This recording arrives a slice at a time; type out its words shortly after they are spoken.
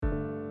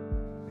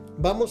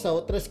Vamos a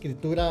otra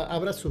escritura.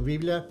 Abra su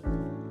Biblia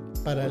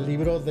para el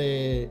libro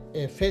de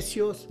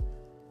Efesios,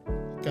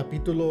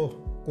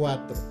 capítulo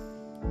 4.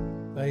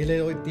 Ahí le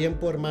doy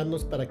tiempo,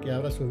 hermanos, para que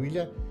abra su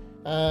Biblia.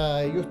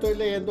 Yo estoy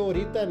leyendo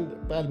ahorita,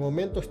 al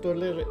momento estoy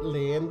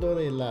leyendo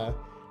de la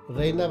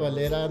Reina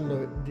Valera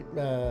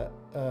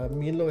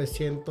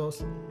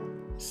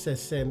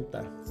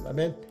 1960.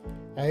 Amén.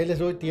 Ahí les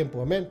doy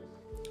tiempo. Amén.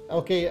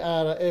 Ok,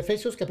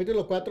 Efesios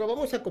capítulo 4.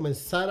 Vamos a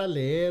comenzar a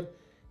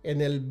leer en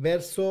el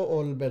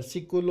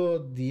versículo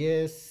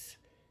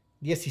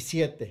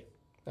 17.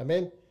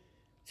 Amén.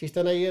 Si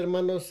están ahí,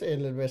 hermanos,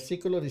 en el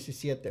versículo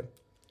 17.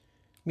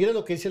 Mira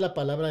lo que dice la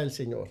palabra del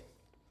Señor.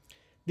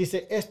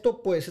 Dice,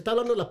 esto pues, está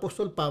hablando el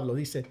apóstol Pablo,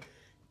 dice,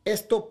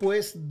 esto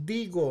pues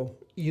digo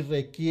y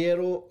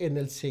requiero en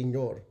el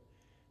Señor.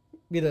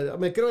 Mira,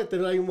 me quiero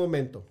detener ahí un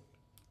momento.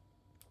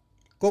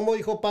 ¿Cómo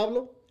dijo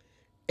Pablo?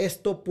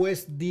 Esto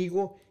pues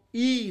digo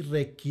y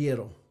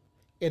requiero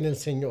en el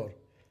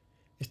Señor.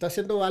 Está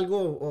haciendo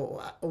algo,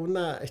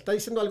 está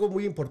diciendo algo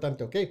muy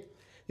importante, ¿ok?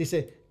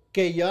 Dice,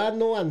 que ya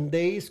no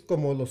andéis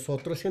como los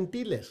otros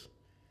gentiles.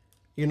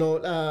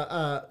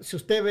 Si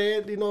usted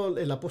ve,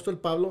 el apóstol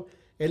Pablo,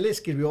 él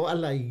escribió a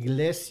la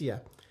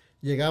iglesia.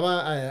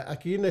 Llegaba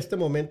aquí en este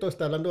momento,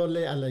 está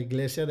hablándole a la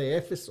iglesia de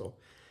Éfeso.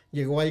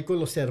 Llegó ahí con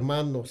los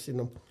hermanos,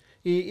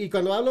 Y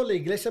cuando hablo de la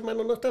iglesia,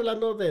 hermano, no estoy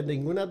hablando de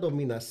ninguna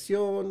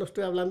dominación, no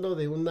estoy hablando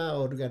de una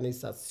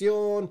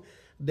organización,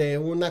 de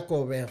una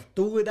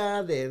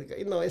cobertura,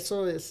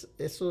 eso es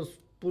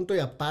punto y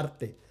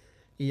aparte.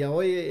 Y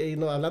hoy,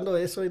 hablando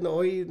de eso,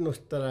 hoy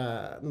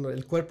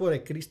el cuerpo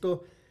de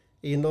Cristo,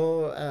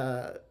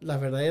 la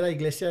verdadera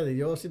iglesia de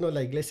Dios,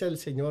 la iglesia del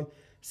Señor,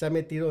 se ha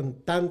metido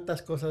en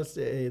tantas cosas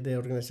de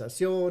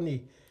organización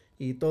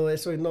y todo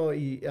eso,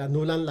 y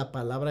anulan la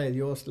palabra de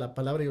Dios. La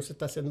palabra de Dios se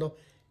está haciendo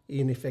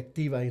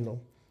inefectiva,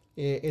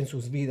 en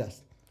sus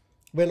vidas.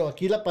 Bueno,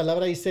 aquí la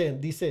palabra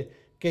dice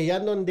que ya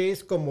no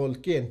andéis como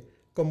 ¿quién?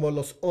 Como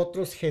los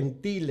otros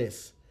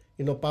gentiles.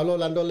 Pablo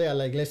hablándole a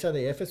la iglesia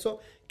de Éfeso,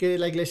 que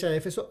la iglesia de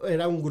Éfeso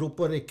era un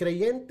grupo de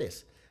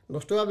creyentes. No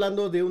estoy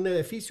hablando de un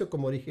edificio,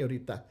 como dije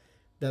ahorita,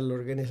 de la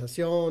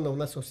organización o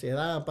una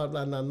sociedad,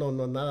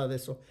 no, nada de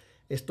eso.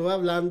 Estoy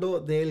hablando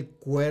del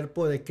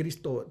cuerpo de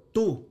Cristo.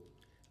 Tu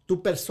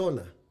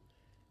persona.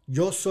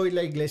 Yo soy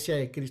la iglesia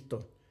de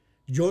Cristo.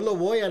 Yo no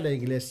voy a la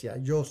iglesia,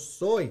 yo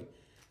soy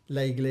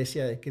la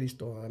iglesia de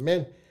Cristo.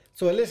 Amén.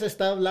 Él les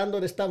está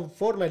hablando de esta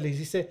forma y les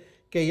dice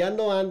que ya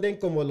no anden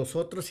como los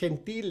otros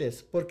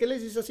gentiles. ¿Por qué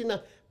les dice así?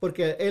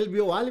 Porque él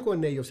vio algo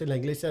en ellos, en la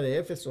iglesia de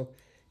Éfeso.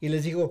 Y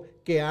les dijo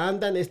que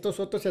estos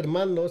otros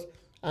hermanos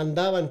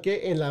andaban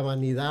en la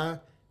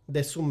vanidad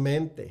de su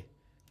mente.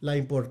 La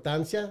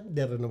importancia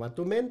de renovar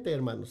tu mente,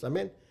 hermanos.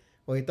 Amén.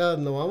 Ahorita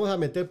nos vamos a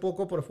meter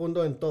poco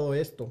profundo en todo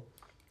esto.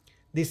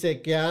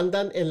 Dice que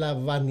andan en la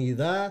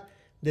vanidad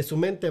de su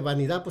mente.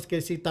 Vanidad, pues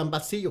quiere decir tan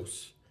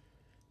vacíos.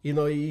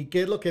 ¿Y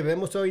qué es lo que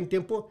vemos hoy en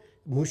tiempo?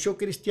 Mucho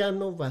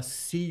cristiano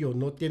vacío,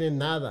 no tiene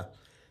nada.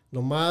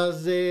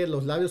 Nomás de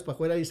los labios para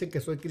afuera dicen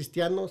que son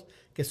cristianos,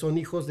 que son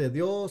hijos de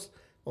Dios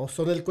o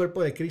son el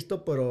cuerpo de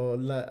Cristo, pero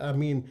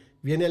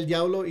viene el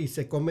diablo y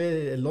se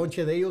come el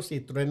lonche de ellos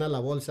y truena la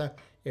bolsa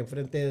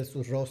enfrente de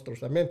sus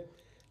rostros. Amén.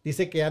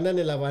 Dice que andan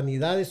en la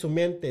vanidad de su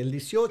mente. El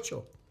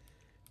 18,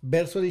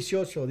 verso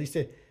 18,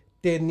 dice,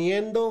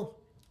 teniendo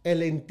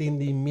el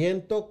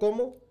entendimiento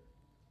como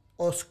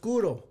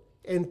oscuro,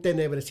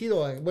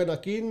 entenebrecido. Bueno,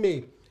 aquí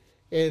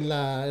en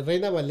la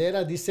Reina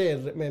Valera dice,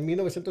 en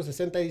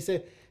 1960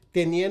 dice,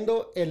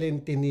 teniendo el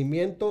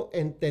entendimiento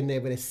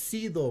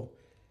entenebrecido.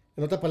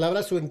 En otras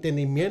palabras, su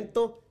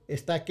entendimiento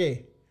está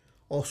 ¿qué?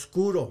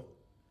 Oscuro.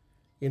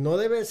 Y no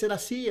debe ser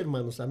así,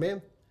 hermanos.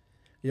 Amén.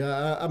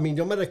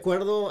 Yo me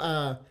recuerdo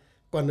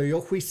cuando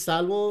yo fui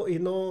salvo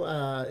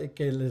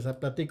que les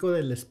platico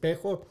del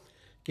espejo,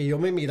 que yo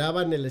me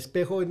miraba en el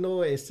espejo,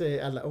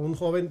 un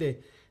joven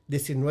de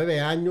 19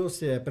 años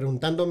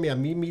preguntándome a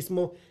mí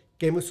mismo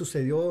qué me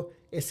sucedió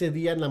ese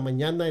día en la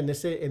mañana en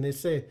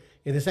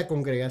esa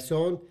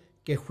congregación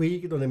que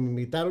fui, donde me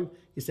invitaron.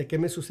 Dice, ¿qué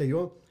me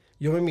sucedió?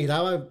 Yo me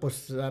miraba,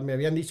 pues me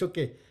habían dicho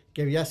que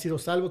había sido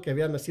salvo, que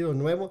había nacido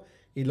nuevo,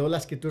 y luego la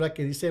escritura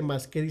que dice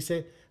más, que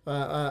dice,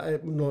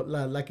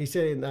 la que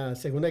dice en 2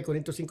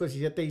 Corintios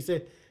 5:17,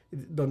 dice,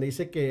 donde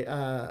dice que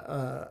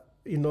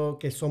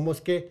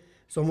somos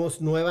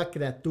somos nueva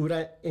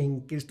criatura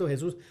en Cristo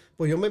Jesús.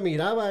 Pues yo me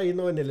miraba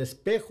en el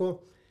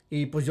espejo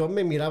y pues yo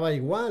me miraba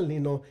igual.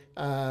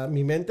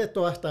 Mi mente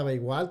toda estaba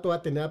igual,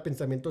 toda tenía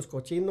pensamientos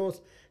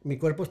cochinos, mi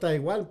cuerpo estaba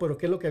igual, pero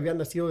 ¿qué es lo que había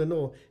nacido de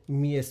nuevo?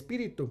 Mi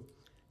espíritu.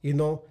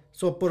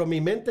 Pero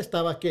mi mente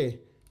estaba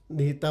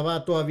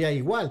estaba todavía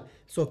igual.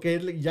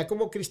 Que ya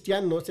como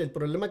cristianos, el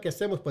problema que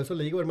hacemos, por eso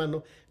le digo,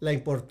 hermano, la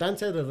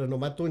importancia de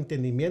renovar tu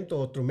entendimiento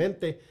o tu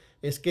mente,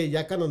 es que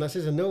ya cuando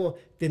naces de nuevo,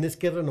 tienes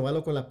que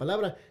renovarlo con la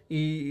palabra.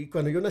 Y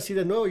cuando yo nací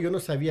de nuevo, yo no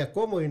sabía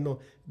cómo,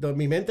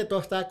 mi mente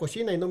toda estaba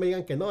cochina, y no me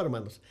digan que no,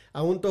 hermanos.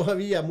 Aún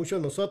todavía muchos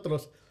de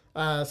nosotros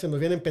se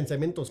nos vienen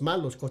pensamientos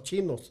malos,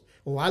 cochinos,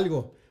 o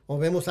algo, o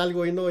vemos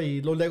algo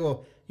y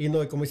luego y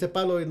no, como dice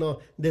Pablo, y no,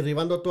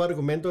 derribando todo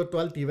argumento,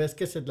 toda altivez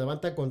que se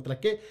levanta contra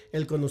qué,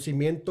 el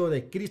conocimiento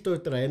de Cristo, y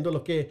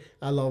trayéndolo que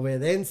a la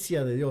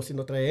obediencia de Dios,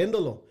 sino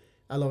trayéndolo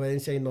a la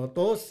obediencia, y no, a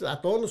todos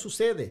nos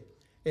sucede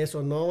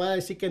eso, no va a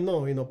decir que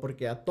no, y no,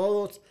 porque a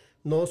todos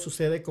no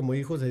sucede como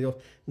hijos de Dios.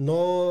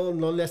 No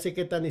le hace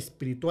que tan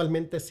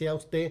espiritualmente sea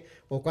usted,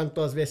 o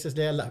cuántas veces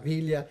lea la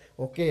Biblia,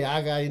 o que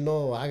haga y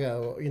no haga,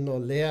 y no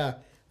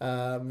lea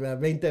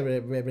 20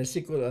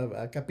 versículos,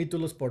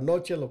 capítulos por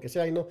noche, lo que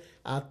sea, y no,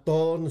 a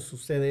todos nos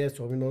sucede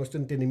eso. Nuestro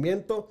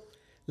entendimiento,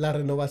 la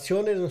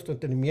renovación de nuestro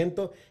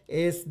entendimiento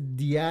es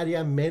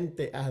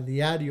diariamente, a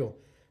diario,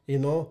 y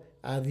no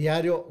a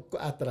diario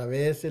a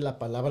través de la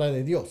palabra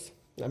de Dios.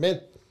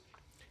 Amén.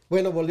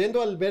 Bueno,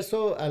 volviendo al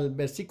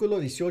versículo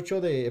 18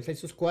 de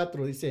Efesios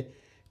 4, dice,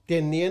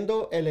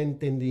 teniendo el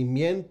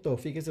entendimiento,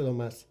 fíjese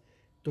nomás,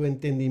 tu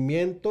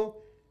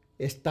entendimiento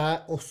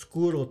está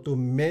oscuro, tu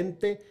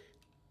mente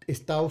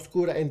está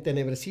oscura,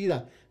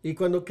 entenebrecida. Y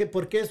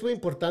 ¿por qué es muy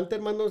importante,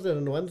 hermanos, de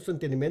renovar nuestro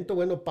entendimiento?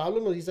 Bueno, Pablo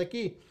nos dice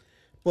aquí,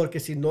 porque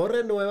si no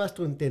renuevas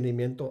tu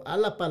entendimiento a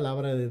la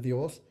palabra de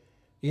Dios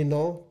y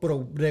no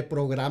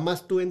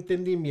reprogramas tu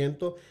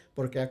entendimiento,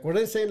 porque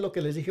acuérdense en lo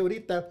que les dije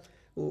ahorita,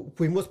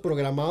 fuimos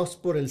programados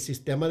por el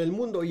sistema del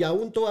mundo y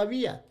aún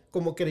todavía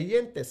como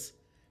creyentes.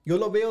 Yo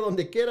lo veo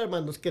donde quiera,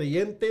 hermanos,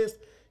 creyentes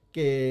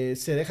que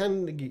se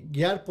dejan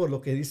guiar por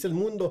lo que dice el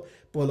mundo,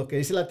 por lo que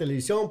dice la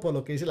televisión, por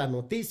lo que dice las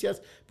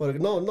noticias.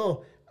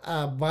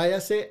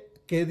 Váyase,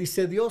 ¿qué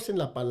dice Dios en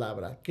la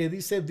palabra? ¿Qué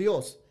dice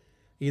Dios?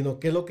 Y no,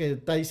 ¿qué es lo que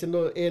está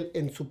diciendo Él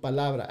en su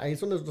palabra? Ahí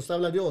es donde nos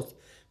habla Dios.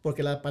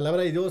 Porque la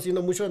palabra de Dios, y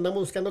no muchos andamos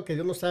buscando que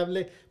Dios nos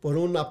hable por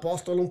un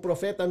apóstol, un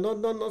profeta.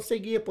 No se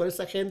guíe por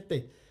esa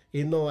gente.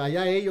 Y no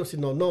allá ellos,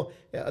 sino no.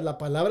 La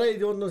palabra de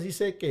Dios nos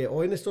dice que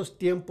hoy en estos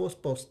tiempos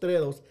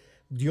postreros,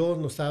 Dios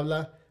nos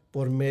habla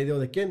por medio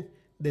de ¿quién?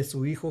 De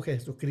su Hijo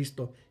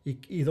Jesucristo.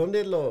 ¿Y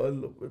dónde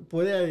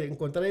puede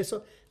encontrar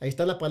eso? Ahí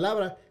está la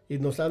palabra y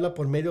nos habla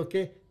por medio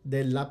 ¿qué?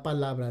 De la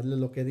palabra, de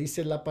lo que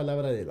dice la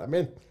palabra de él.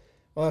 Amén.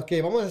 Ok,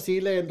 vamos a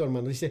seguir leyendo,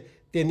 hermano. Dice,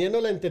 teniendo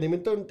el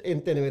entendimiento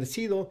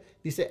entenebrecido,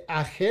 dice,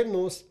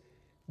 ajenos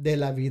de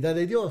la vida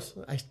de Dios.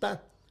 Ahí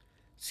está.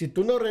 Si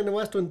tú no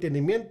renuevas tu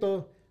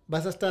entendimiento,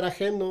 vas a estar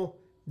ajeno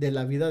de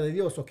la vida de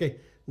Dios, ok.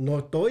 No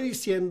estoy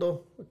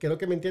diciendo, quiero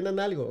que me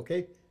entiendan algo, ok.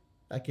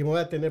 Aquí me voy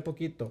a tener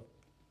poquito.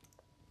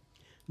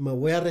 Me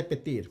voy a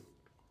repetir.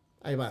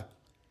 Ahí va.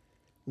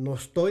 No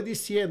estoy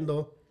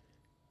diciendo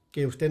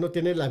que usted no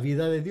tiene la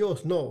vida de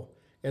Dios, no.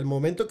 El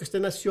momento que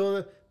usted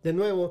nació de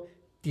nuevo,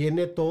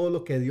 tiene todo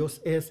lo que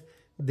Dios es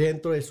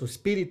dentro de su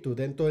espíritu,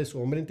 dentro de su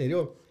hombre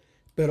interior.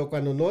 Pero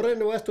cuando no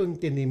renuevas tu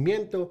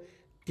entendimiento,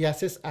 te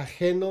haces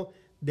ajeno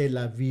de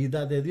la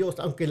vida de Dios,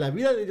 aunque la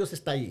vida de Dios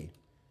está ahí,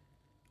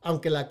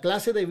 aunque la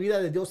clase de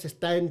vida de Dios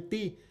está en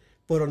ti,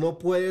 pero no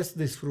puedes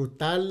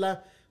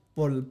disfrutarla.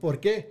 ¿Por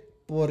qué?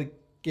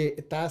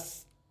 Porque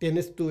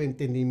tienes tu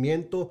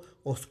entendimiento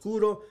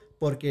oscuro,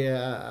 porque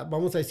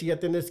vamos a decir, ya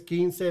tienes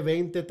 15,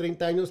 20,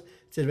 30 años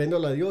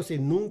sirviéndole a Dios y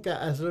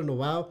nunca has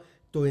renovado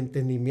tu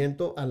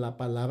entendimiento a la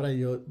palabra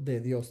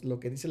de Dios, lo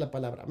que dice la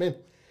palabra. Amén.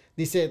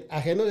 Dice,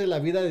 ajenos de la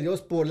vida de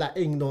Dios por la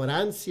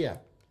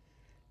ignorancia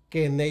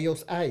que en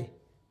ellos hay.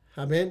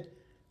 Amén.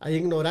 Hay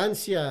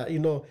ignorancia y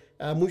no,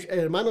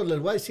 hermanos, les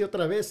voy a decir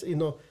otra vez, y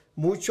no,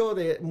 mucho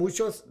de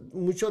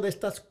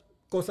estas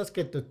cosas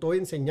que te estoy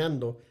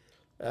enseñando,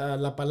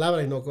 la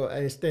palabra, y no,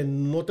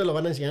 no te lo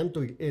van a enseñar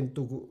en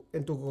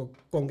tu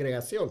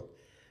congregación,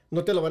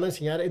 no te lo van a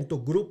enseñar en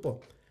tu grupo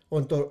o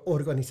en tu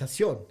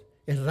organización.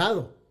 Es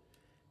raro,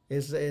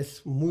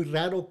 es muy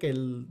raro que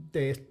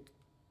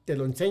te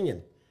lo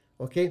enseñen,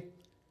 ¿ok?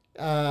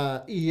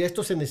 Y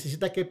esto se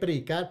necesita que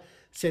predicar,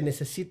 se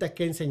necesita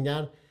que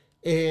enseñar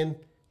en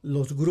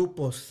los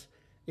grupos,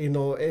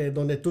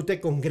 donde tú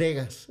te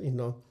congregas,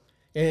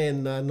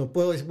 no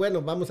puedo decir,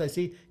 bueno, vamos a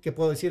decir que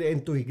puedo decir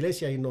en tu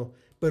iglesia,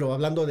 pero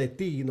hablando de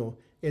ti,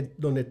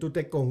 donde tú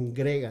te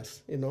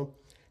congregas,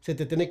 se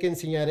te tiene que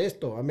enseñar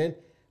esto, amén.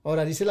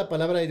 Ahora dice la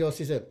palabra de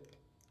Dios,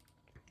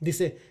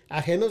 dice,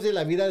 ajenos de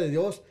la vida de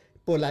Dios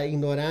por la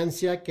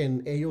ignorancia que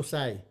en ellos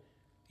hay.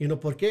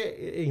 ¿Por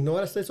qué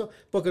ignoras eso?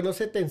 Porque no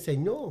se te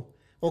enseñó.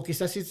 O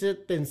quizás sí se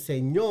te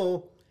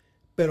enseñó,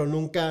 pero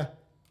nunca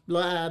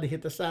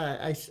dijiste,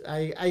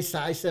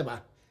 ahí se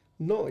va.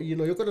 No,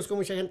 yo conozco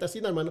mucha gente así,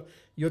 hermano.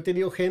 Yo he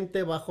tenido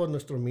gente bajo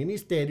nuestro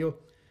ministerio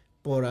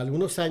por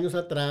algunos años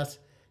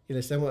atrás y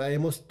les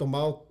hemos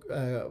tomado,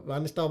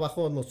 han estado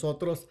bajo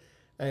nosotros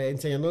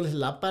enseñándoles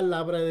la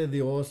palabra de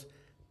Dios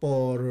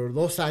por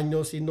 2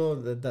 años,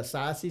 de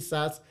sas y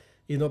sas,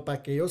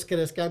 para que ellos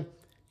crezcan.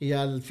 Y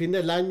al fin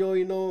del año,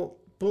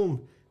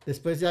 pum,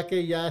 después ya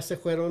que ya se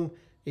fueron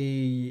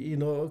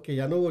que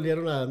ya no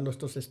volvieron a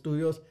nuestros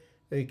estudios,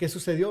 ¿qué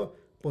sucedió?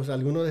 Pues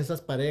algunas de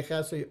esas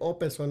parejas o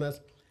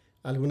personas,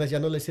 algunas ya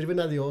no le sirven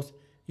a Dios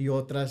y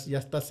otras ya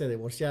hasta se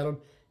divorciaron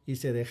y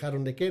se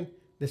dejaron ¿de quién?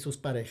 De sus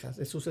parejas,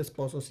 de sus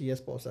esposos y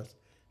esposas.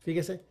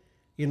 Fíjese.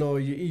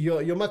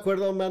 Yo me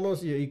acuerdo,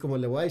 hermanos, y como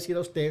le voy a decir a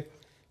usted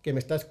que me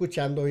está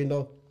escuchando,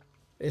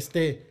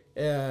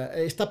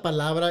 esta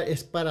palabra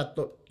es para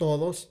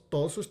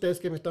todos ustedes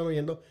que me están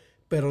oyendo,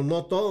 pero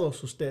no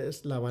todos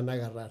ustedes la van a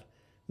agarrar.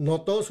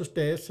 No todos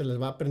ustedes se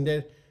les va a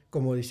aprender,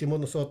 como decimos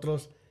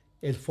nosotros,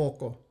 el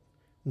foco.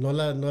 No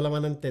la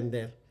van a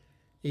entender.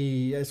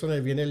 Y eso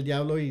le viene el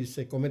diablo y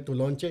se come tu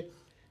lonche.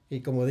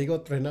 Y como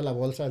digo, truena la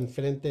bolsa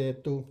enfrente de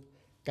tu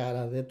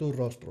cara, de tu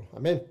rostro.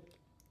 Amén.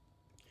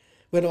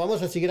 Bueno,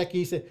 vamos a seguir aquí.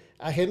 Dice,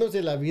 ajenos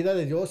de la vida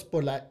de Dios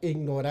por la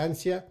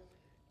ignorancia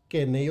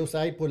que en ellos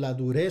hay, por la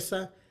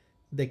dureza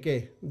de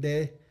qué,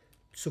 de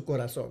su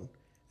corazón.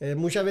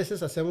 Muchas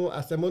veces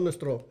hacemos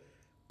nuestro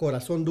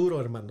corazón duro,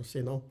 hermanos,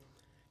 ¿sí, no?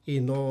 Y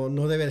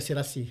no debe ser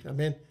así,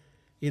 amén.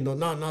 Y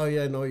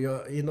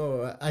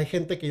hay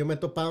gente que yo me he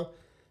topado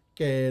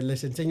que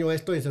les enseño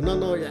esto y dicen,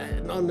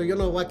 no, yo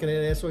no voy a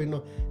creer eso, y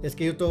no, es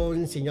que yo te he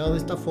enseñado de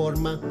esta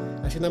forma,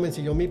 así no me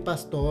enseñó mi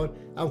pastor,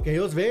 aunque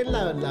ellos ven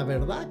la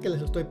verdad que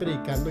les estoy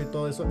predicando y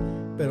todo eso,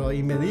 pero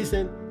y me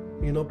dicen,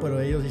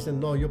 pero ellos dicen,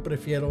 no, yo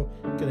prefiero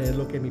creer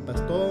lo que mi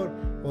pastor,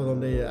 o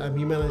donde a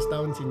mí me han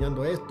estado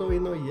enseñando esto, y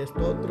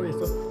esto otro, y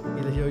esto,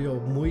 y les digo yo,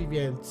 muy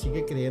bien,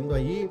 sigue creyendo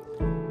allí,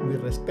 mi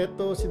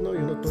respeto, yo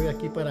no estoy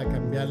aquí para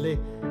cambiarle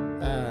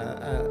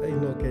a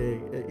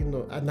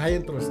nadie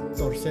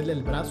torcerle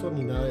el brazo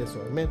ni nada de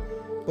eso, amén.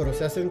 Pero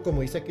se hacen,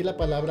 como dice aquí la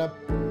palabra,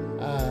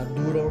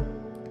 duro,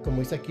 como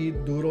dice aquí,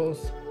 duros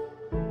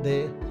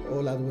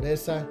o la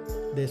dureza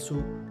de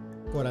su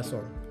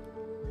corazón.